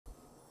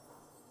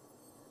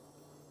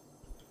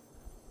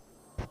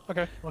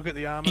Okay, I'll get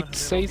the armor. It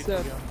says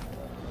that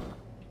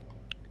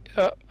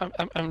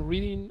I'm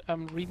reading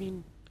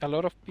a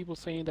lot of people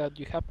saying that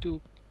you have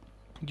to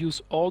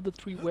use all the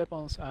 3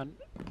 weapons and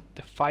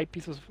the 5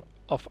 pieces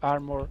of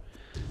armor,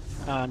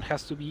 and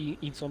has to be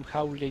in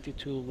somehow related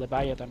to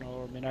Leviathan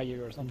or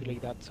Menagerie or something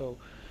like that. So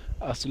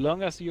as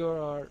long as you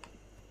are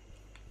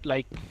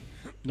like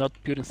not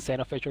putting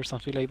Xenophage or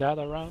something like that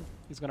around,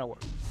 it's gonna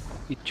work.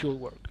 It should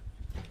work.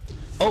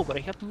 Oh, but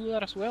I have to do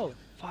that as well.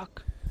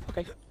 Fuck.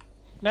 Okay.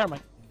 Never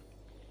mind.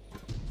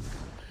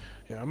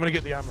 Yeah, I'm gonna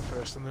get the armor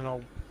first, and then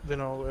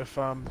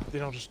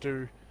I'll just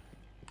do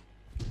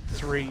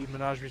 3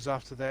 menageries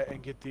after that,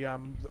 and get the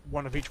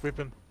one of each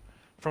weapon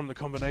from the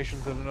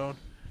combinations that are known.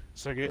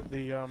 So get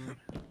the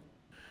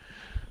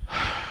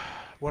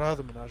what are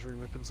the menagerie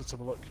weapons? Let's have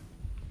a look.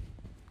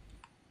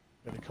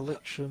 Go to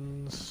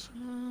collections,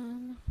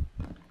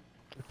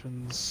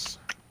 weapons.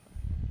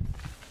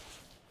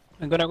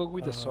 I'm gonna go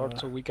with the sword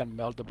so we can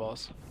melt the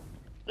boss.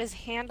 Is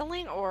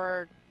handling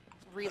or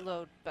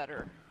reload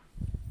better?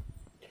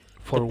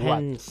 For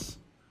Depends.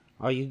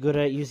 What? Are you good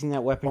at using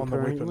that weapon On the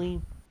currently?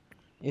 weapon.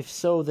 If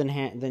so,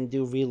 then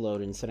do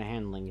reload instead of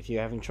handling. If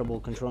you're having trouble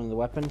controlling the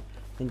weapon,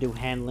 then do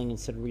handling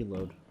instead of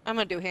reload. I'm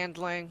gonna do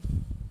handling.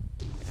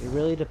 It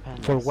really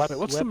depends. For what? Wait,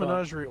 what's the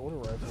menagerie auto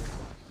rifle?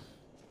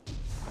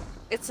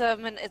 It's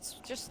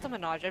just the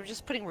menage. I'm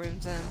just putting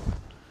runes in.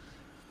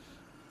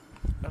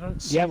 I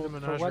don't see the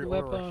menagerie auto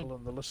rifle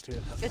on the list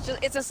here.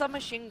 It's a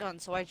submachine gun,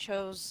 so I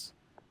chose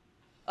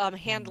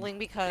handling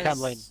because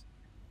handling.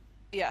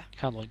 Yeah.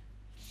 Handling.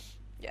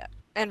 Yeah,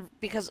 and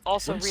because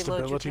also Wouldn't reload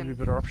stability you can.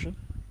 be a better option?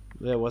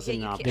 There wasn't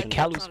Yeah, an you option. The can't-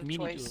 Callus it's not a Mini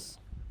choice.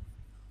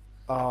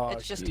 tool.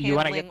 It's just you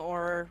wanna handling get-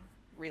 or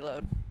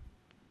reload.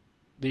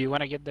 Do you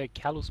want to get the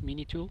Callus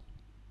Mini tool?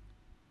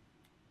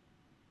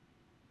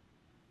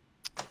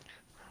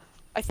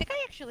 I think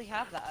I actually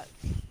have that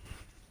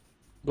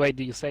Wait,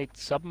 do you say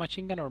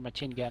submachine gun or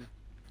machine gun?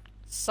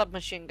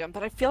 submachine gun,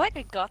 but I feel like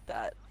I got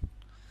that.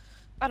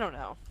 I don't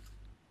know.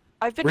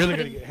 I've been Really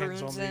gotta putting get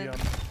hands runes on in.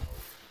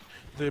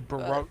 the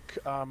Baroque,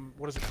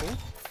 what is it called?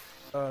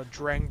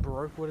 Drang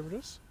Baroque, whatever it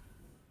is?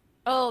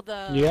 Oh,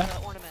 the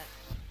ornament.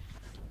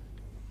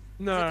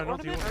 No, Is it the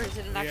not the ornament, or is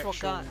it an the actual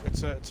gun?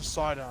 It's a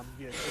sidearm,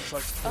 yeah. It's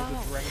like called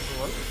Oh. the Drang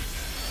Baroque.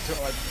 So,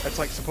 it's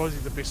like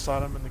supposedly the best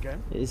sidearm in the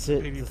game. Is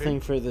it PvP. the thing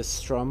for the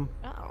strum?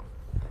 Oh.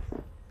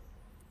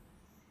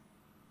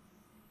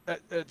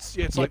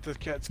 It's like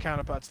its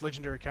counterpart, its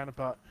legendary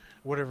counterpart,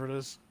 whatever it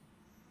is.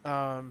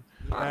 And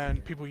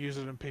people use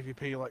it in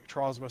PvP, like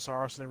Trials of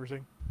Osiris and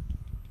everything.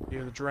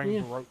 Yeah, the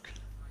Drang Baroque.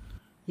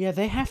 Yeah,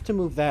 they have to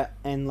move that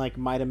and like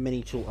Might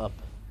Mini tool up,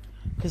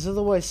 because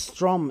otherwise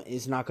Strum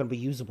is not going to be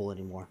usable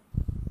anymore.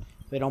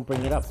 They don't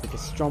bring it up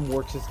because Strum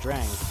works as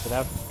Drang.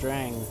 Without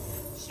Drang,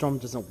 Strum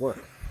doesn't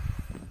work.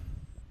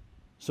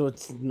 So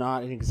it's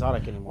not an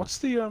exotic anymore.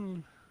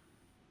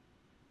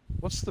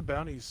 What's the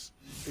bounties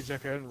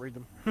exactly? I didn't read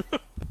them.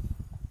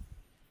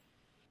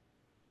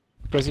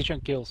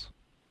 Precision kills.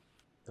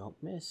 Don't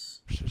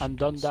miss. And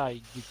don't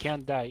die. You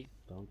can't die.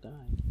 Don't die.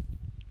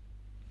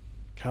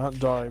 Can't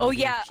die. Oh with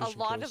yeah, a precision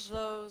lot kills.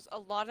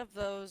 of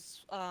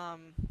those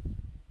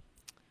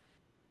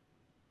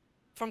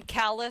from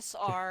Callus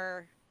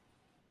are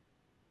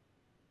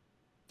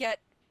get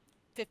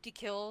 50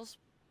 kills,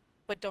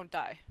 but don't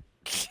die.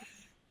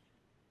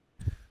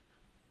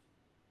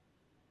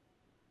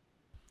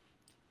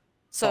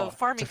 So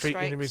farming defeat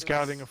strikes. enemies is-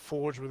 guarding a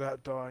forge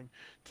without dying.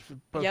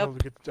 Both Yep. of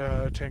them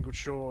get tangled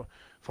shore,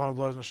 final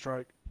blows and a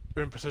strike.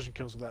 Earn precision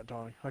kills without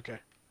dying. Okay.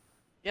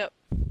 Yep.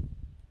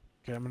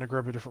 Okay, I'm gonna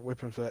grab a different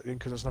weapon for that then,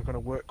 because it's not gonna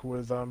work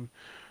with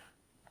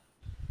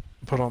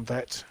Put on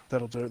that.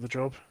 That'll do the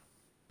job.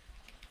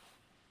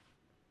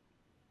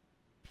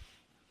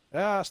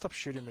 Ah! Stop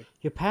shooting me.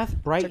 Your path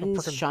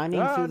brightens, frickin-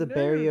 shining through the no.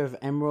 barrier of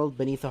emerald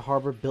beneath a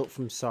harbor built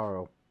from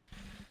sorrow.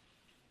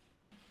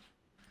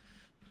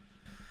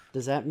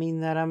 Does that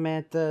mean that I'm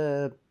at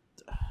the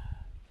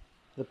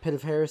Pit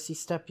of Heresy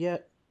step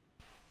yet?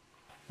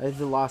 I did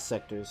the Lost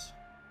Sectors.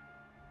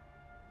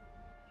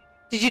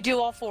 Did you do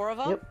all 4 of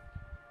them? Yep.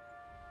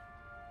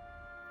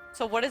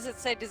 So what does it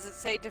say? Does it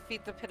say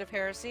defeat the Pit of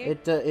Heresy?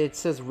 It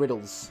says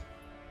riddles.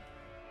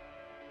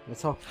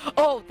 That's all.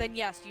 Oh, then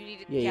yes, you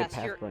need it. Yeah, your yes,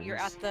 path you're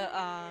brightens. at the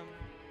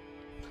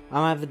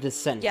I'm at the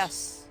Descent.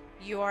 Yes,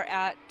 you are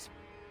at.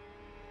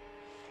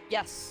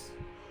 Yes,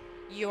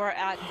 you are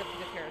at the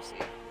Pit of Heresy.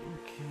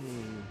 Okay.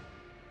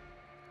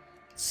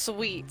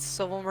 Sweet.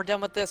 So when we're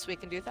done with this, we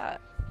can do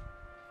that.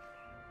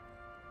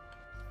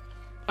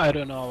 I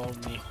don't know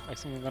about me. I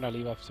think I'm gonna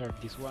leave after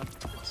this one.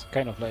 It's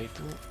kind of late.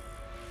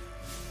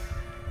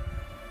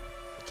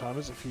 What time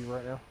is it for you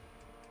right now?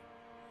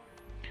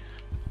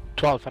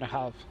 12 and a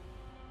half.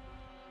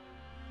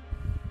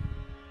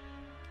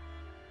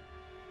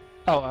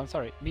 Oh, I'm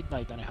sorry.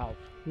 Midnight and a half.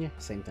 Yeah,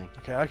 same thing.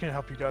 Okay, I can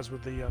help you guys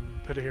with the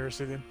Pit of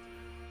Heresy then.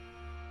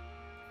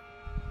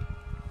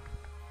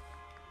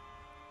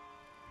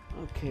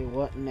 Okay,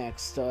 what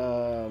next?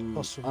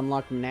 Awesome.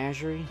 Unlock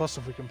Menagerie. Plus,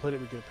 if we complete it,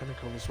 we get a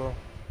pinnacle as well.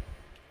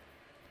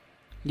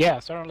 Yeah,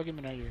 start looking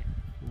Menagerie.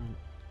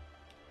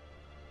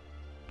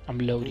 I'm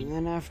And loading.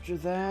 then after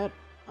that,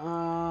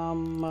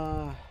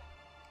 No.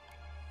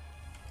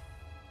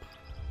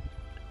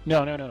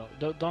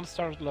 Don't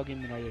start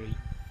logging menagerie.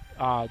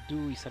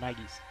 Do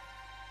Izanagi's.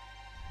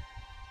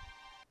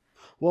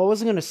 well, I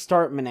wasn't gonna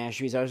start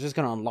menageries. I was just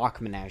gonna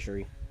unlock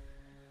menagerie,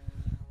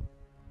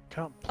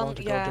 Can't plant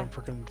a yeah. goddamn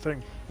freaking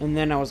thing. and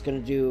then I was gonna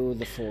do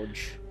the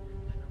forge.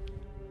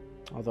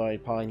 Although I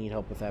probably need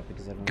help with that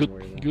because I don't know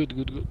where Good.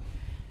 that.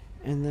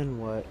 And then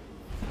what?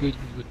 Good.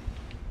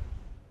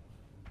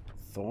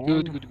 Thorn?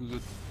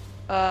 Good.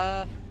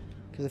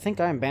 Because I think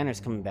Iron Banner's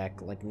coming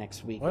back like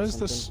next week. Why or is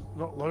something. this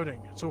not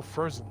loading? It's all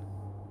frozen.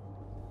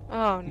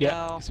 Oh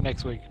Yeah, no. it's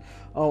next week.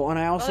 Oh, and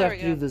I also there have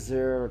we to do go. the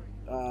Zer.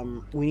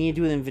 We need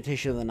to do the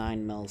Invitation of the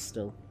Nine Mills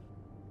still.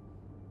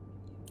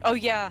 Oh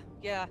yeah.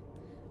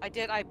 I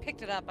did. I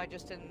picked it up. I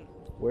just didn't.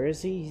 Where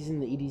is he? He's in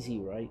the EDZ,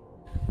 right?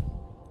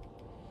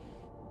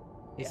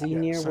 Is Yeah. he Yeah,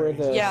 near so where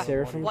he's the Yeah,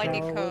 Seraphim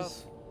Winding Tower Cove.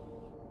 was?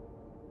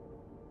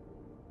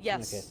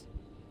 Yes. Okay.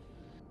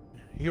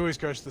 He always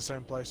goes to the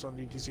same place on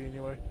ETC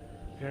anyway.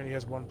 He only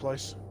has one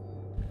place.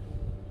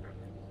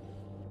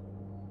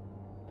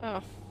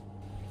 Oh.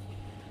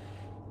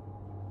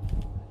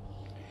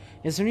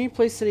 Is there any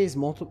place that he has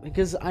multiple?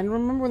 Because I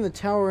remember in the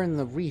tower in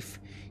the reef,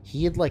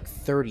 he had like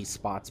 30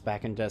 spots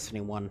back in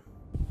Destiny 1.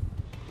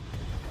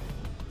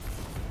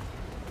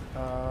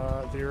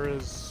 There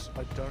is.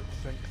 I don't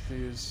think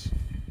there's.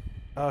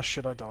 Ah,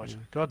 shit! I died.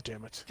 God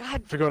damn it!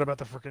 God. Forgot about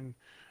the freaking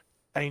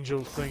angel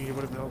thingy,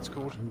 whatever the hell it's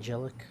called.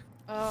 Angelic.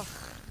 Ugh.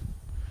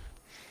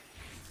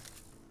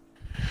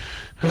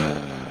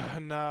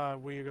 Nah,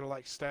 where you're gonna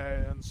like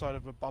stay inside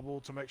of a bubble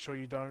to make sure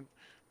you don't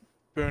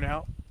burn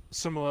out.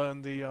 Similar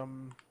in the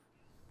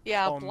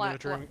Yeah. on the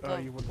dream.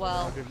 You wouldn't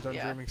know if you've done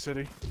yeah. Dreaming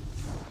City.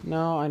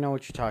 No, I know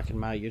what you're talking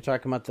about. You're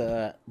talking about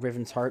the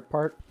Riven's Heart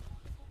part?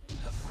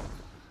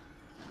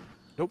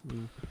 Nope.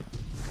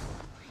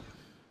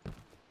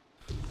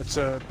 It's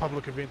a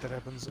public event that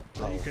happens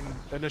that you can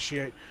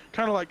initiate,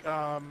 kind of like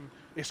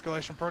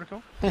escalation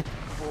protocol for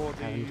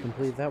the Haven't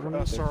completed that one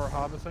either. Sorrow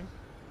Harbor thing.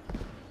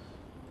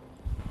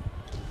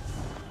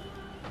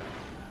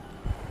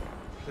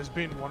 There's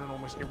been one in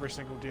almost every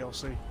single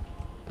DLC.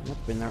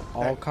 Yep, been there.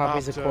 All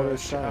copies of Quarter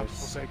Stars.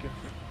 Forsaken.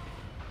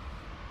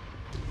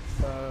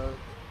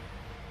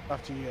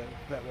 After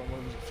that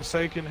one was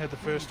Forsaken had the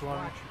first one,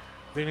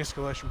 then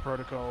Escalation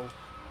Protocol,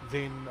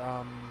 then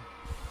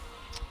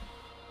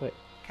Wait.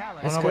 no,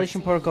 Escalation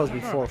wait. Protocol is I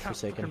don't know, before I can't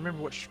Forsaken.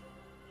 remember which.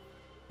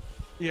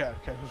 Yeah,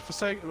 okay. It was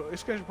Forsaken,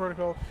 Escalation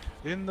Protocol,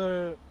 then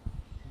the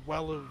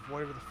Well of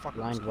whatever the fuck it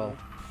was Blind Well. called,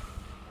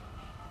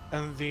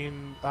 and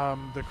then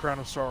the Crown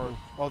of Sorrow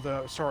or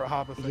the Sorrow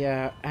Harbor thing.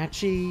 Yeah,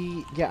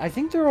 actually, yeah, I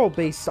think they're all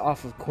based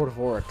off of Court of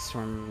Oryx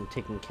from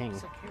Taken King.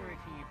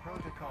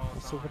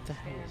 So what the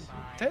hell is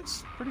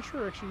That's pretty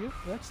true, actually.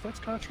 Yeah, that's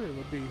kind of true.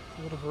 It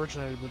would have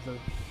originated with the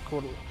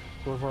Court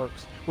of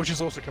Oryx, which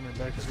is also coming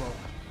back as well.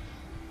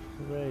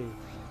 Hooray.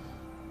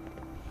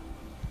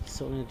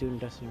 Still gonna do in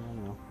Destiny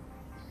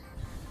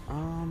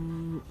 1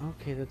 now.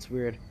 Okay, that's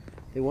weird.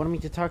 They wanted me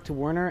to talk to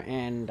Werner,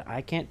 and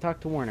I can't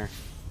talk to Werner.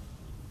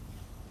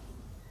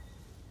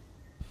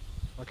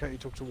 Okay, you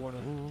talk to Warner.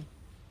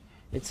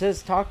 It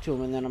says talk to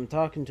him, and then I'm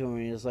talking to him,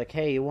 and he's like,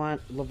 hey, you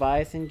want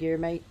Leviathan gear,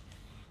 mate?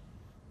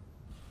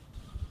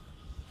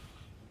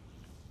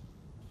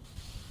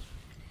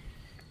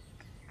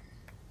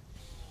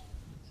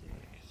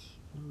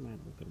 What am I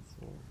looking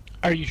for?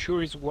 Are you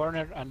sure it's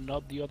Warner and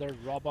not the other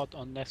robot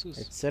on Nessus?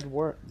 It said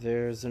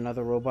there's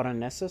another robot on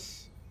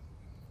Nessus?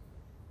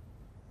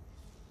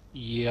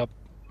 Yep.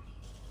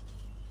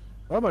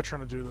 Why am I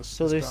trying to do this?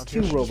 So this there's bounty? two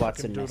I should just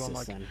robots fucking in do it Nessus on,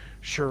 like, then.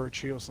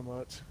 Shurichi or something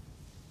like that.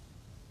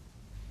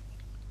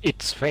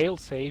 It's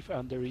failsafe,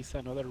 and there is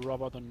another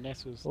robot on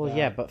Nessus. Well,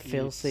 yeah, but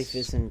failsafe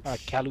isn't... a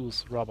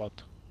Calus robot.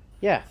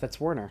 Yeah, that's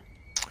Warner.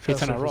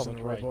 It's an Failsafe robot, isn't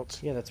a right? robot.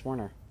 Yeah, that's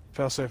Warner.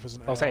 Failsafe is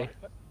an I'll AI. say.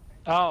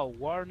 Oh,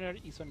 Warner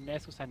is on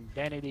Nessus, and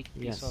Benedict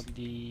Yes. is on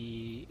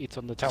the. It's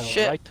on the tower,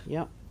 Shit. right?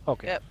 Yeah,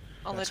 Okay. Yep.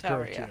 On That's the tower,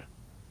 correct, yeah.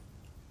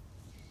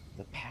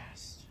 the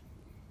past.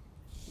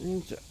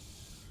 And,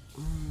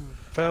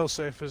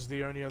 Failsafe is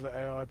the only other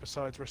AI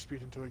besides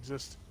Rasputin to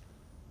exist.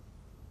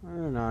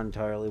 not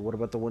entirely. What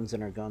about the ones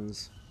in our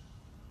guns?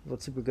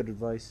 That's super good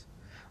advice.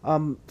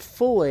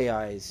 Full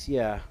AIs,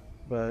 yeah,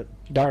 but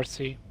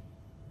Darcy.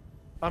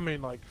 I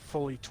mean, like,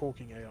 fully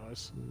talking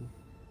AIs.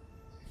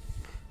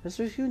 as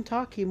if you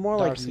talk, he more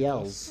like Darcy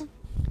yells.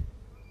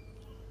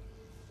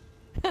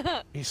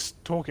 He's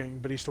talking,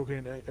 but he's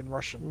talking in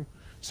Russian.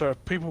 So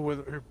people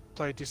who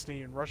play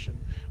Destiny in Russian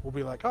will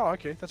be like, oh,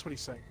 okay, that's what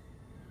he's saying.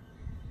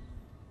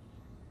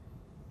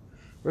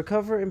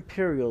 Recover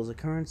Imperials, a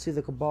currency of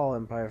the Cabal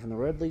Empire, from the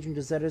Red Legion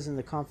Deserters in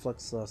the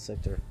Conflux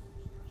sector.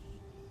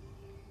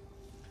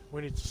 We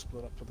need to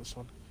split up for this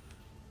one.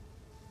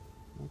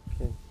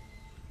 Okay.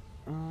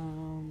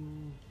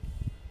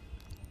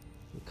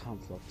 The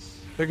Conflux.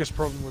 Biggest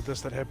problem with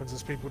this that happens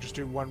is people just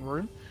do one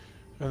room,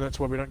 and that's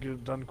why we don't get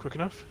it done quick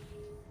enough.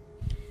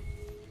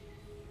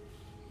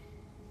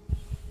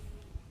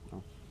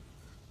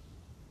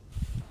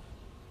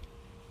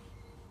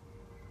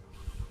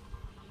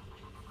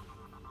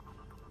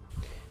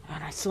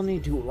 still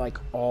need to do like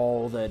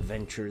all the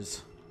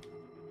adventures.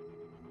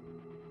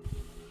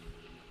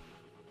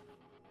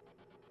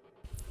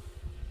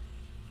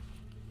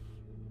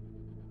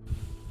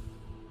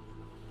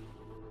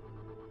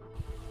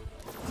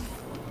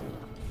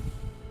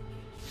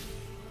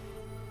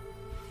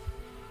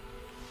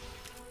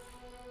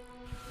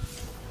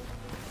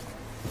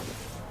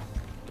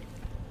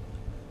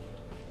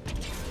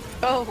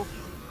 Oh.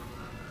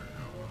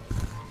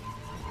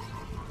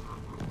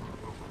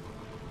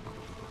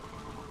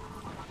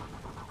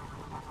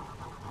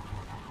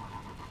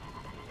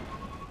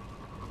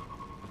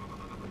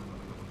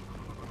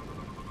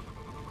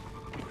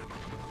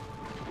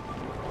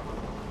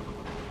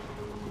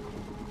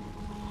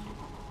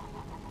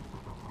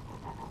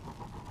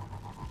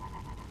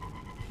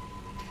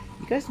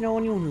 You guys know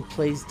anyone who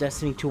plays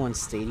Destiny 2 on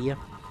Stadia?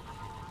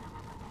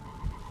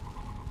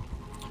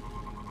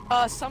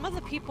 Some of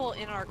the people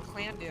in our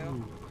clan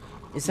do.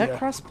 Is that Yeah.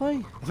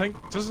 crossplay? I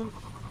think doesn't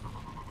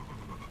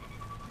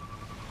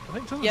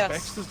Yes.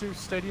 Baxter's do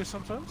Stadia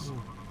sometimes?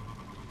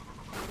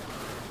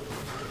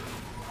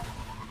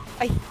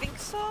 I think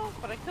so,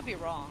 but I could be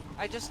wrong.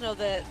 I just know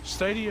that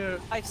Stadia,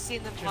 I've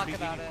seen them Can talk be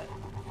about any- it.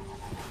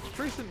 the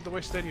truth in the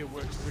way Stadia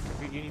works is it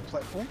can be any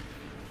platform.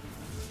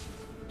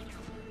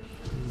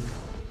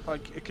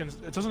 Like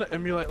it doesn't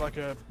emulate like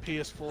a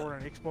PS4 or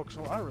an Xbox.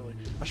 Or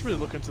I should really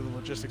look into the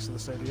logistics of the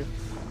Stadia.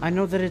 I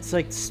know that it's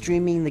like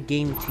streaming the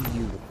game to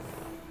you.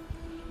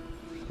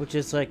 Which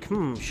is like,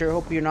 sure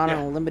hope you're not on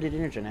Yeah. unlimited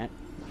internet.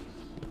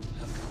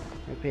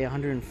 I pay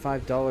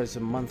 $105 a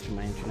month for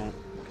my internet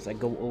because I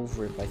go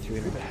over it by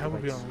 300 Who the hell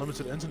would be on gigabytes.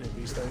 unlimited internet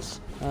these days?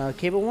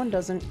 Cable One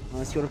doesn't,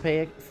 unless you want to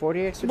pay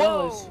 40 extra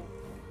dollars. Whoa!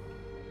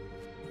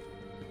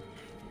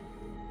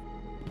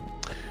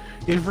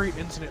 Every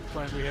internet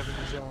plan we have in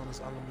New Zealand is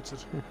unlimited.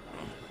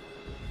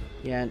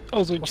 Yeah,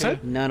 Also in What's Chile.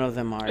 that? none of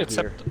them are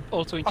Except here.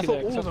 also in I Chile, thought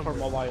all of except them for were.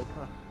 mobile.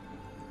 Huh.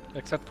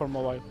 Except for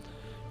mobile.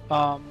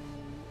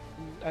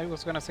 I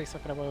was gonna say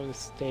something about the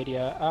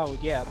Stadia. Oh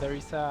yeah, there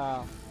is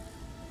a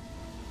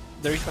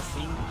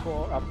thing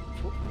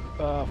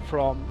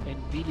from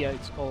Nvidia.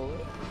 It's called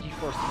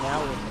GeForce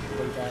Now or something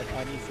like that,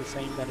 and it's the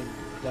same that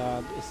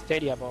the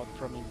Stadia bought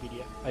from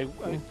Nvidia.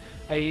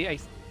 I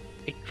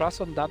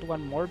trust on that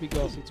one more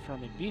because it's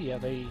from Nvidia.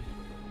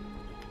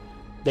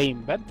 They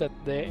invented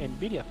the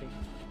Nvidia thing.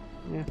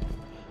 Yeah,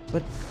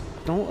 but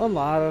don't a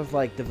lot of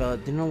like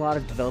didn't a lot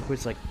of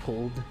developers like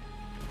pull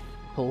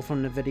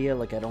from NVIDIA?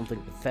 Like I don't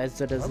think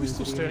Bethesda does. Why are we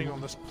still NVIDIA standing anymore.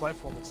 on this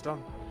platform that's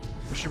done?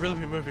 We should really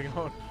be moving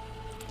on.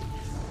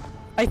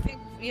 I think,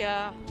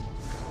 yeah.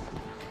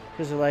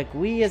 Because they're like,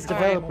 we as Sorry.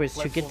 developers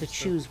should get to Platforms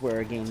to- choose where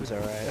our games To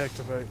are at.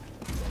 activate.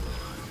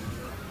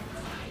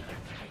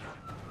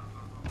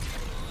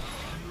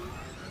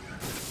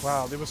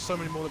 Wow, there was so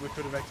many more that we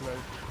could have activated.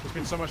 There's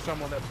been so much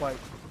time on that plate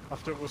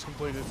after it was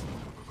completed.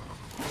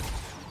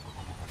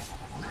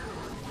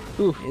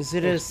 Ooh, Is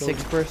it a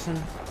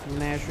 6-person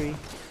menagerie?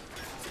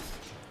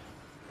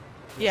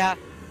 Yeah.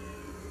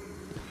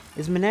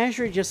 Is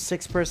Menagerie just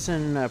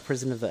 6-person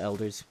Prison of the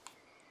Elders?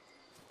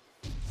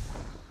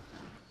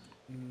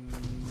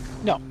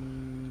 No.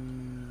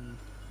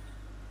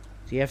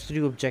 Do you have to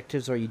do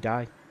objectives or you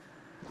die?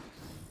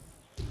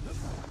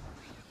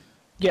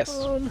 Yes.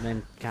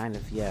 Then kind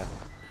of, yeah.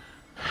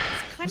 Kind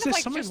Was of there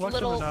like something just like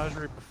little. the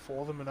menagerie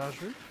before the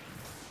menagerie?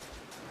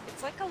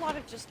 It's like a lot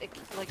of just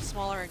like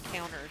smaller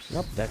encounters.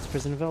 Nope, that's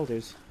Prison of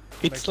Elders.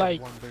 It's Makes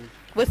like one big.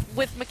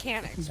 With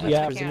mechanics. With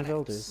Yeah. Prison of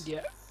mechanics. Elders.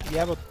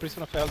 yeah, but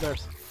Prison of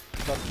Elders.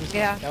 But Prison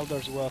Yeah. of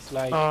Elders was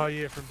like Oh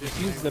yeah, from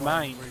Destiny use the 1,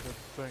 mind. where the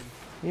thing.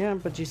 Yeah,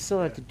 but you still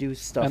have to do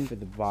stuff And- for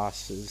the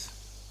bosses.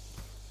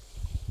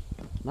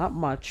 Not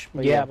much,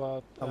 but yeah, yeah.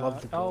 but I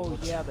love the oh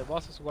bullets. yeah, the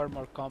bosses were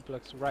more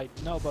complex, right?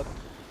 No, but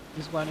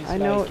this one is I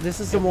know, like this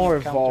is the every more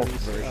encounter evolved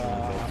is, version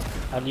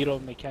of a little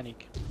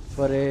mechanic.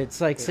 But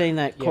it's like saying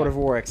that Yeah. Court of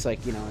Oryx,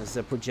 like, you know, is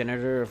the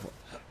progenitor of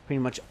pretty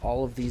much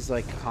all of these,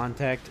 like,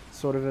 contact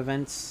sort of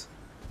events.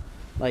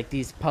 Like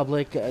these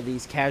public,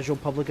 these casual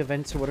public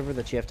events or whatever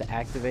that you have to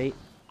activate.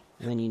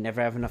 And then you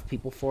never have enough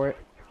people for it.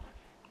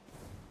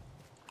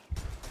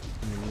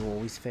 And then you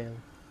always fail.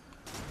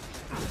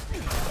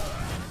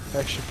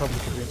 Actually,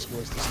 public events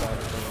was the start of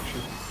it,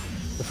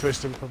 actually. The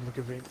first ever public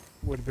event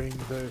would have been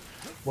the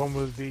one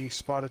with the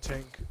spider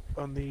tank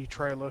on the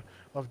trailer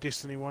of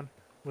Destiny 1.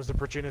 Was the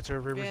progenitor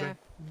of everything.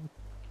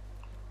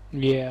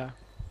 Yeah.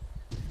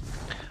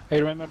 I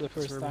remember the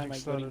first where time I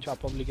everything got into a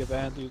started. public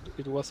event,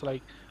 it was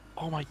like,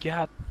 oh my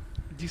god,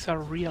 these are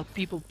real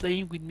people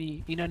playing with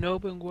me in an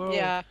open world.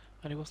 Yeah.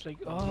 And it was like,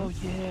 oh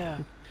yeah,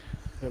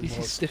 It This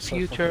was is the so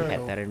fucking future. We cool.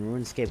 had that in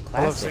RuneScape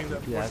I love Classic seeing in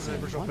that watching the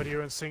original 2001.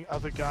 video and seeing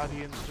other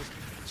guardians just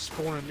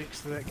spawning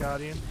next to that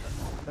guardian.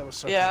 That was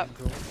so Yeah. fucking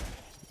cool.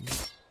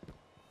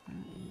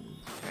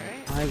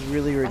 Alright. I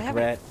really I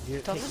haven't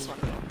regret done this one,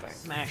 I don't think.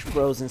 Smash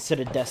Bros instead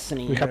of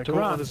Destiny. We have to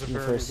run Gauntlet is a in the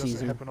variety, first it doesn't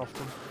season. happen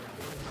often.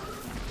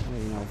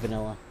 You know,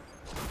 vanilla.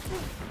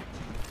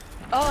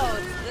 Oh,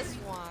 it's this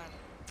one.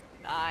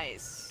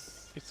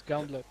 Nice. it's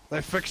Gauntlet.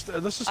 They fixed.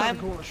 This is something I'm-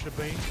 cool that should have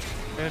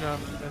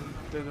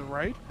been in the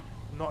raid.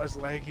 not as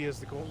laggy as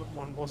the Gauntlet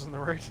one was in the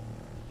raid.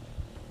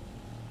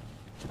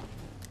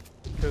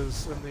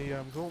 Because in the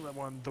Gauntlet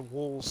one, the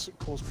walls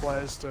caused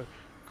players to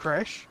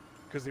crash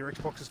because their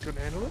Xboxes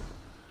couldn't handle it.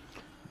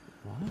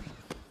 What?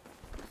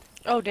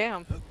 Oh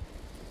damn.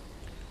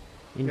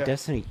 In Yeah.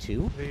 Destiny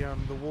 2?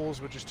 The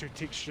walls were just too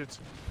textured.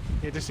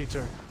 Yeah, Destiny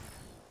 2.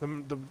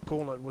 The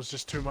Gauntlet was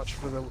just too much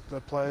for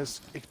the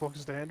players'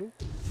 Xboxes to handle.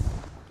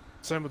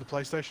 Same with the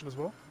PlayStation as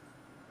well.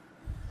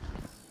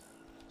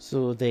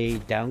 So they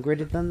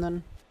downgraded them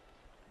then?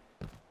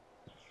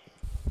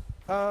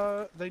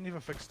 They never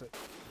fixed it.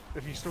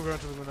 If you still go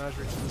into the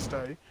Menagerie to this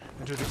day,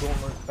 into the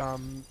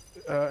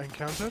Gauntlet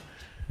encounter,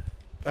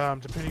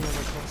 depending on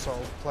the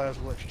console, players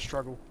will actually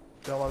struggle.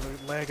 They'll either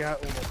lag out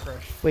or they'll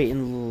crash. Wait,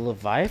 in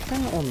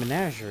Leviathan or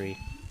Menagerie?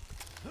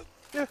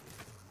 Yeah,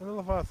 in the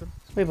Leviathan.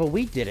 Wait, but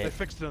we did They it.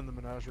 fixed it in the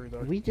Menagerie though.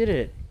 We did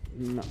it.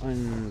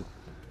 On...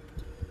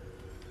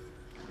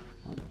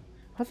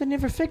 How'd they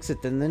never fix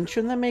it then? Then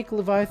shouldn't that make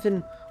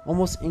Leviathan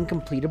almost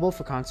incompletable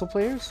for console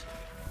players?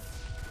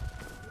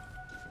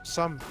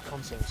 Some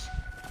consoles.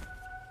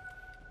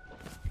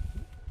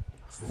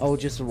 Oh,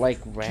 just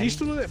like Can you random?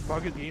 still do that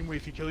bug again where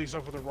if you kill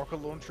yourself with a rocket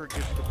launcher it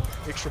gives you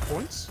the extra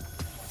points?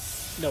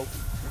 No,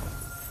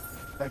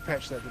 They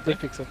patched that, did they they?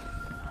 fix it.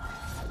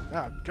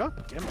 Ah, god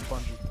damn it,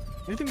 Bungie.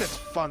 Anything that's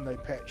fun, they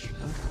patch.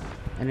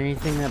 And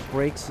anything that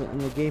breaks in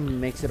the game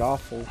makes it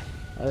awful.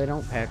 Oh, they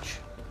don't patch.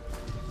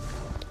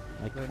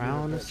 Like They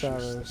Crown never of patch,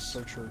 that's Sorrows.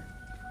 so true.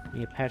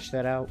 You patch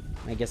that out.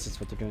 I guess that's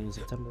what they're doing in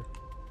September.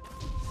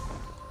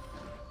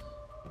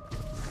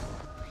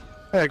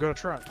 Hey, I got a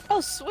truck.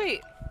 Oh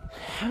sweet.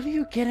 How do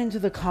you get into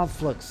the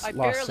Conflux I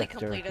Lost barely Sector?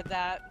 completed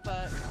that,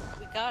 but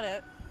we got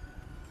it.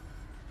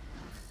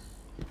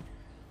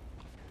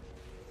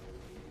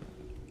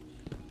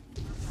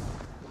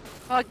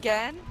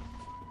 Again?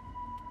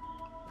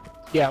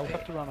 Yeah, we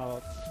have to run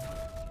out.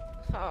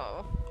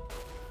 Oh.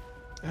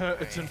 It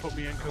didn't put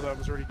me in because I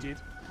was already dead.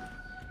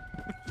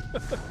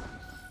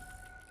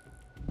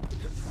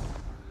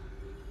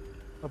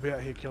 I'll be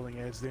out here killing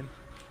ads then.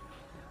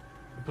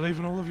 I believe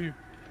in all of you.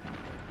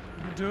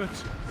 You can do it.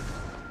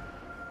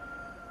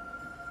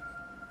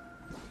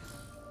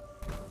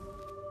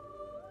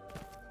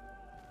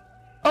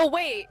 Oh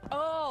wait!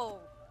 Oh!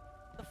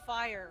 The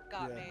fire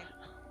got Yeah. me.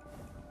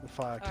 The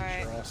fire kicks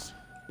Alright. your ass.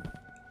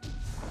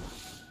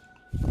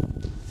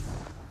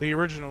 The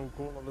original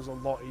Gauntlet is a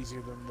lot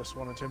easier than this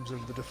one in terms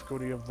of the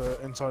difficulty of the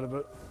inside of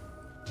it.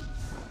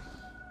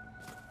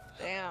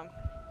 Damn.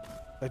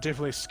 They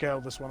definitely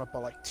scaled this one up by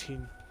like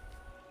 10.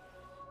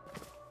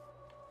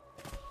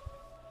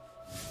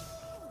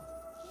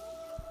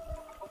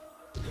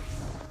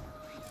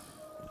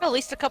 Well, at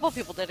least a couple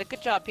people did it.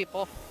 Good job,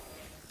 people.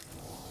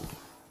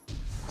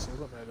 So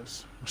that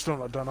matters. I'm still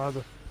not done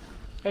either.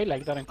 I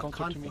like that in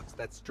concept to me. Conflicts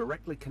that's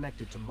directly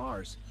connected to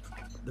Mars.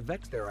 The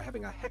Vex there are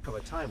having a heck of a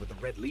time with the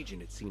Red Legion,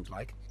 it seems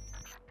like.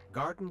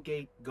 Garden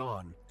Gate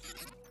gone.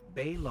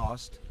 Bay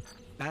lost.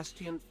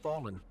 Bastion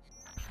fallen.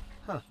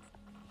 Huh.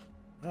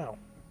 Now.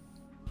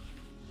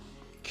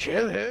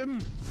 Kill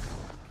him!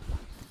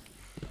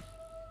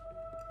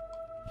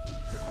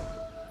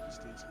 He's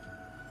dead.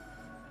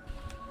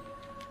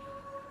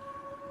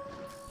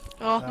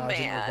 Oh I didn't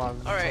man. revive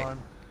him in Alright. time.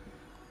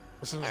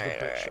 This is the Alright,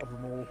 bitch alright. of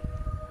them all.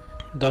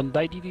 Don't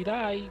die, did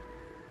die.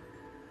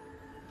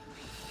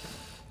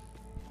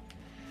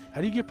 How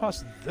do you get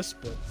past this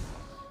bit?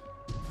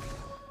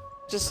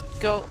 Just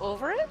go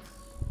over it?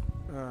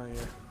 Oh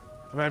yeah.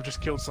 I may have just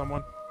killed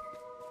someone.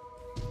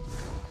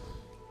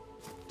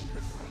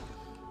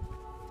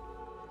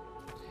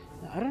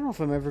 I don't know if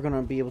I'm ever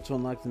gonna be able to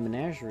unlock the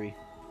Menagerie.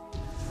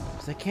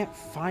 Because I can't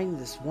find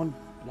this one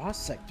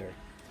Lost Sector.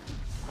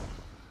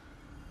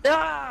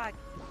 Ah!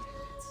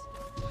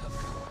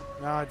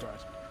 No, I died.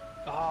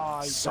 Ah,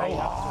 I So died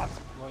hot.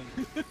 after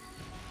going.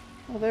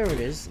 Oh, there it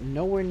is.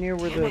 Nowhere near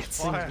where Damn the it. thing's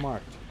Fire.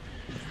 marked.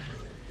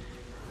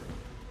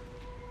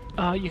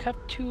 You have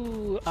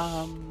to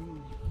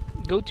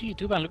go to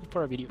YouTube and look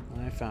for a video.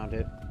 I found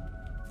it.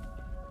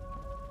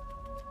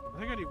 I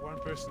think only one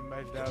person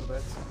made it out of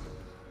that.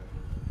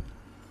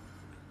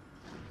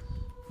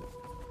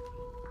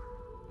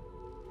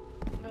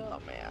 Oh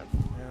man.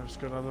 Yeah, I'm just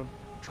got another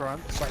try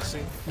and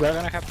sightseeing. We're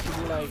gonna have to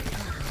do like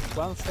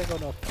 1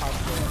 second of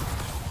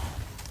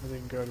outro. And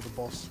then go to the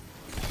boss.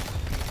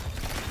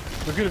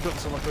 We could have done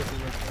some quicker than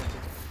we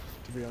wanted,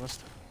 to be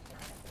honest.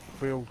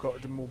 If we all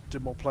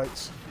did more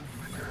plates.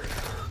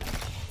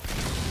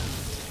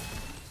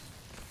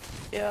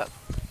 Yep.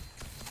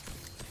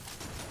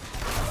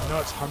 I know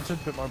it's hunted,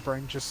 but my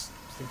brain just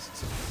thinks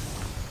it's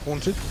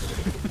haunted.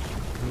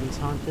 Means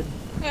haunted.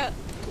 Yeah.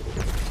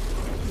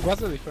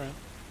 What's the difference?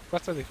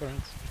 What's the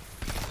difference?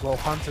 Well,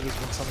 hunted is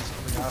when something's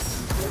coming after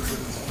you. Haunted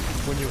is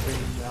when you're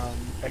being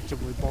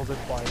actively bothered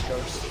by a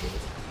ghost.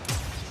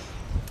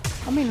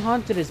 I mean,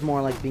 haunted is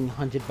more like being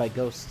hunted by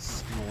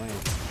ghosts in a way.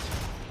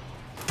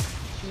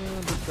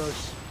 Yeah, but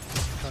ghosts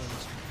kind of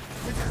just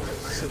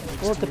sit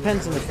next Well, it to you.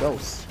 depends on the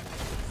ghost.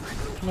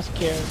 I'm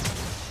scared.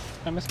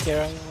 I'm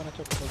scared. I don't want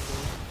to talk about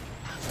this.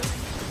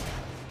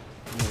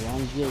 In the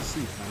wrong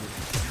DLC, friend.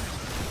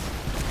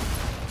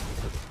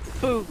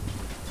 Boo.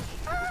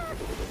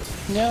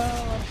 No,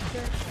 I'm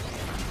scared.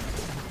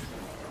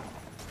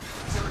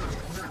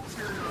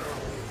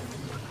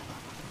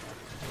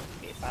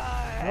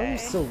 How are you Bye.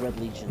 still Red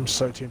Legion? I'm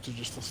so tempted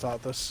just to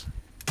start this.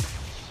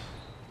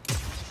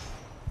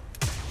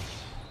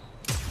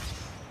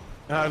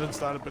 No, I didn't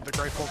start it, but the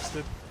Grey Fox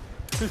did.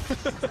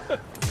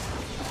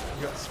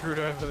 You got screwed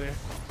over there.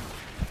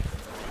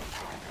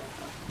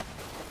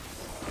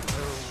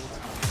 Oh.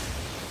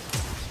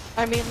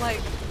 I mean,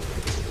 like,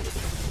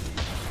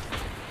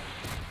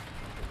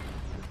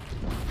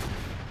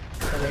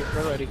 Okay,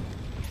 we're ready.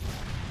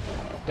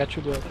 That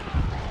should do it.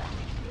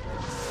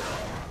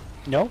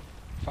 No?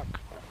 Fuck.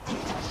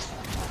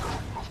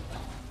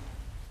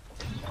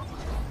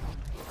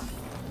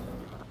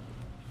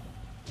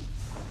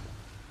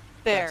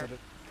 there. That's it.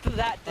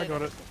 That I did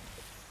got it. it.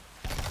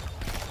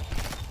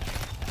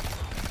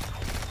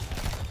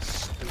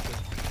 Stupid.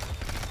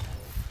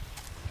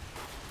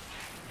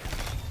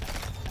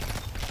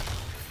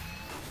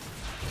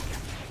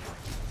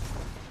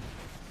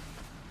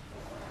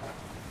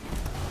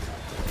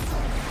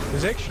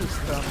 There's actually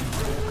stuff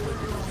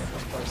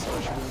so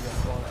I should really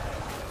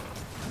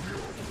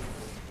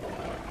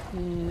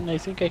go I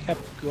think I have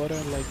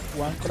gotten like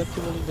one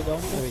collectible in the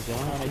gauntlet. There we go.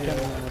 And I for it. can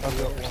Yeah, I've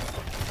got one.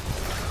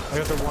 I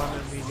got the one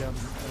in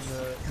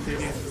the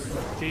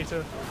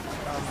theater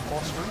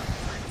boss room.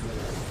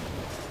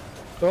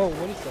 Oh,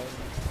 what is that?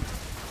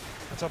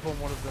 It's up on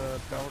one of the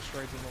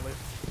balustrades on the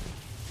left.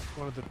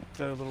 One of the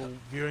little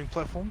viewing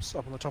platforms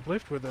up on the top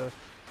left where the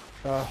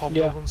Yeah,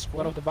 hobgoblins spawn.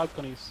 one of the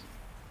balconies.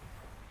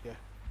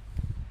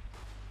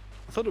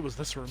 I thought it was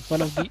this room.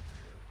 One of the I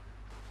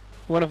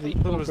thought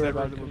it was upper that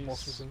room that the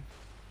boss was balconies. in.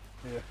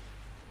 Yeah.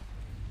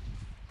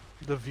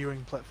 The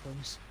viewing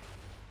platforms.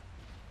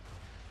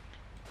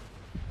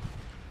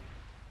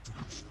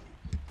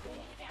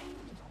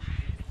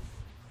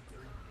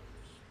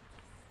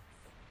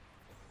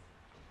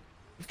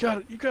 You've got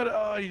it, you got it.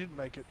 Oh, you didn't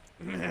make it.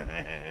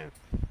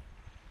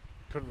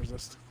 Couldn't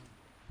resist.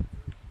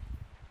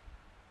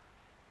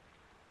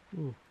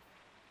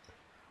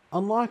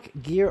 Unlock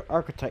gear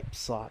archetype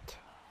slot.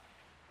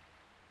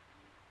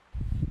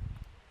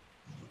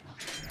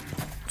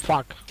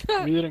 Fuck.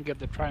 We didn't get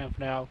the triumph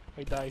now.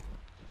 I died.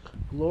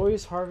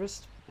 Glorious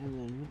harvest and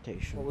then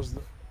mutation. What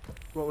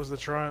was the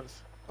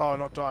triumph? Oh,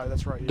 not die.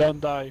 That's right. Yeah.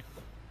 Don't die.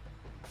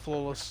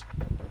 Flawless.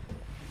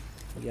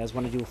 You guys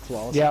want to do a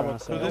flawless? Yeah,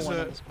 process? but So no one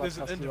on this there's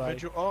an podcast to die.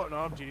 individual. Oh no,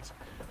 I'm dead.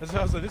 That's what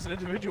I was like. There's an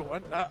individual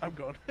one. Nah, I'm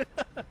gone.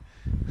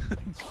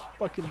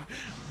 Fucking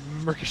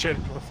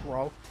ricocheted to a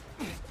throw.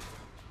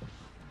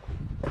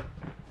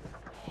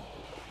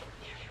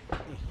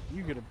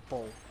 You get a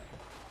ball.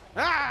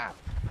 Ah!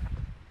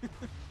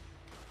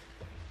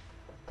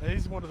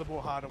 He's one of the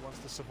more harder ones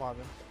to survive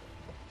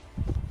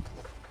in.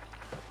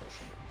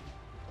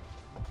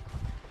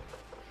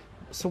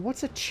 So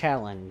what's a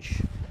challenge?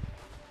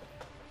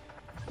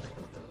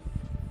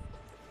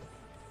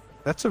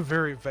 That's a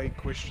very vague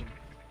question.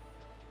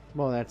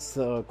 Well, that's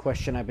the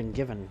question I've been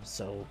given,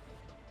 so...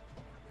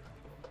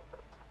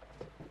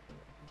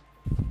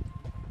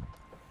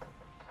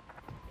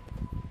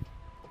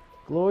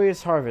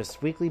 Glorious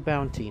Harvest, weekly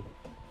bounty.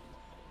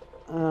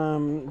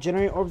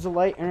 Generate orbs of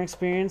light, earn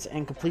experience,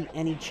 and complete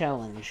any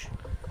challenge.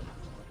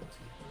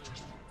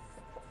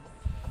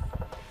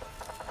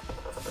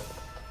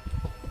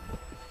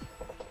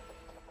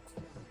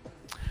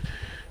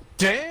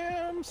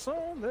 Damn,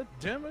 son, that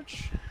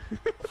damage.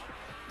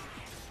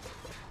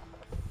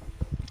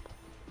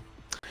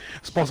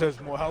 This boss has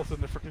more health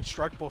than the freaking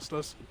strike boss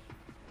does.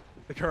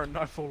 The current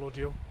Nightfall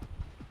ordeal.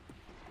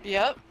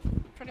 Yep,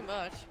 pretty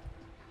much.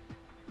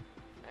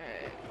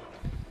 Alright.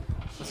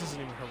 This isn't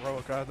even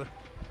heroic either.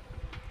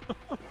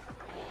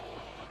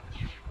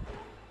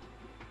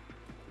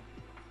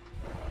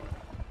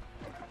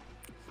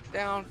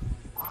 Down.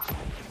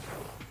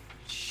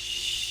 Shh.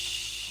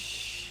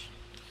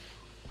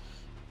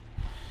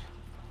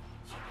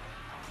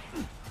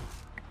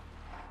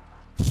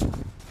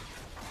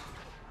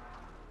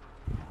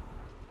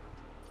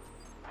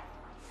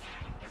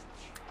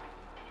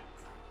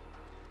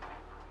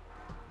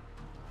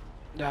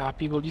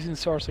 People using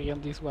swords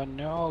against this one.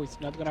 No, it's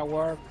not gonna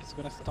work. It's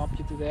gonna stomp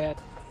you to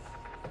death.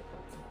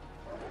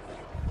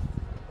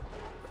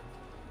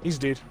 He's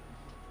dead.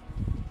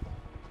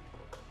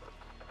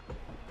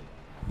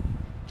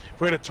 If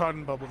we had a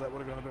Titan bubble, that would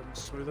have gone a bit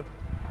smoother.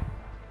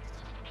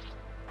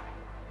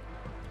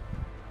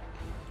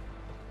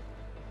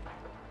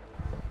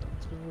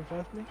 It's gonna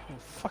revive me? Oh,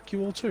 fuck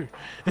you all too.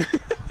 He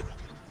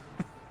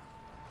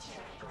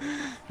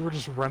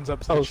just runs up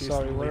to the Oh, chest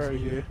sorry, and where leaves are me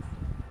you? there.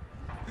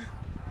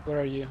 Where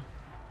are you?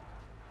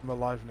 I'm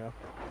alive now.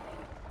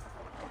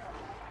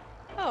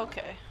 Oh,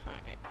 okay.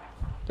 Alright.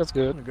 That's I'm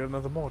good. gonna get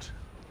another mod.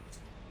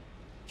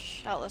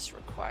 Chalice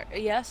require.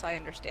 Yes, I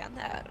understand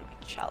that.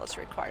 Chalice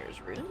requires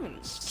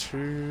runes.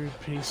 2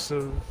 piece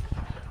of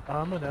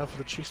armor now for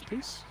the chest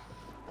piece,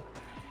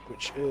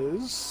 which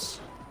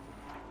is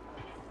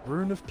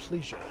Rune of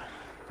Pleasure.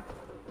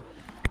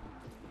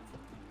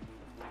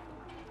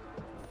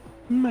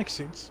 Makes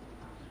sense.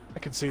 I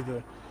can see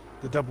the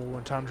The double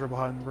entendre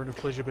behind the Rune of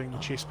Pleasure being the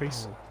chess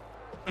piece.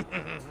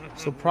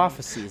 So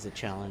prophecy is a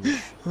challenge.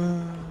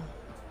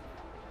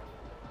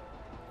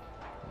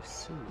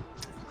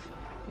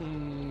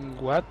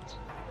 What?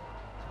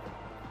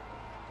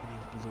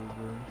 Blue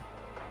rune.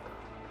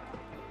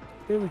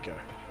 There we go.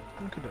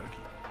 Okie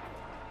dokie.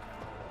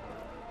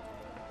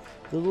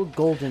 The little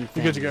golden things.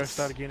 You're good to go.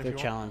 Start again if They're you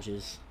want.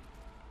 challenges.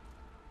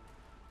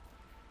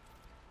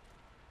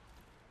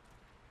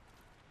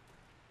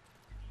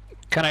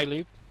 Can I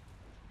leave?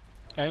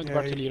 I am the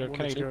party you leader. Can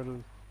I wanted to leave? go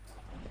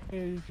to-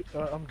 Yeah, you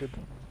could, I'm good.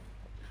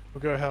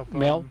 We'll go help.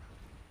 Mel?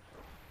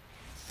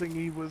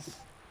 Thingy with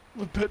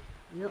Pit.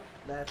 Yep,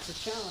 that's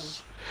a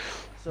challenge.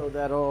 So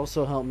that'll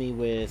also help me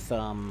with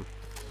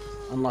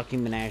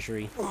unlocking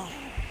Menagerie.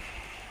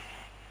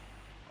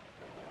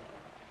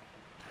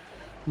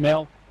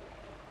 Mel,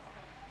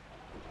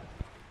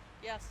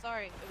 Yeah,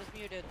 sorry, it was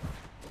muted.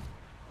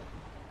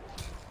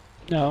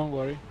 no, don't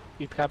worry.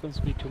 It happens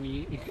to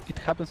me. It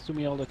happens to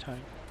me all the time.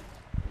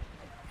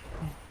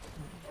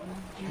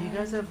 Do you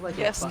guys have like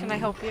Yes, a can I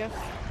help you?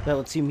 that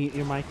lets you mute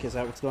your mic? Is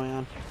that what's going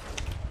on?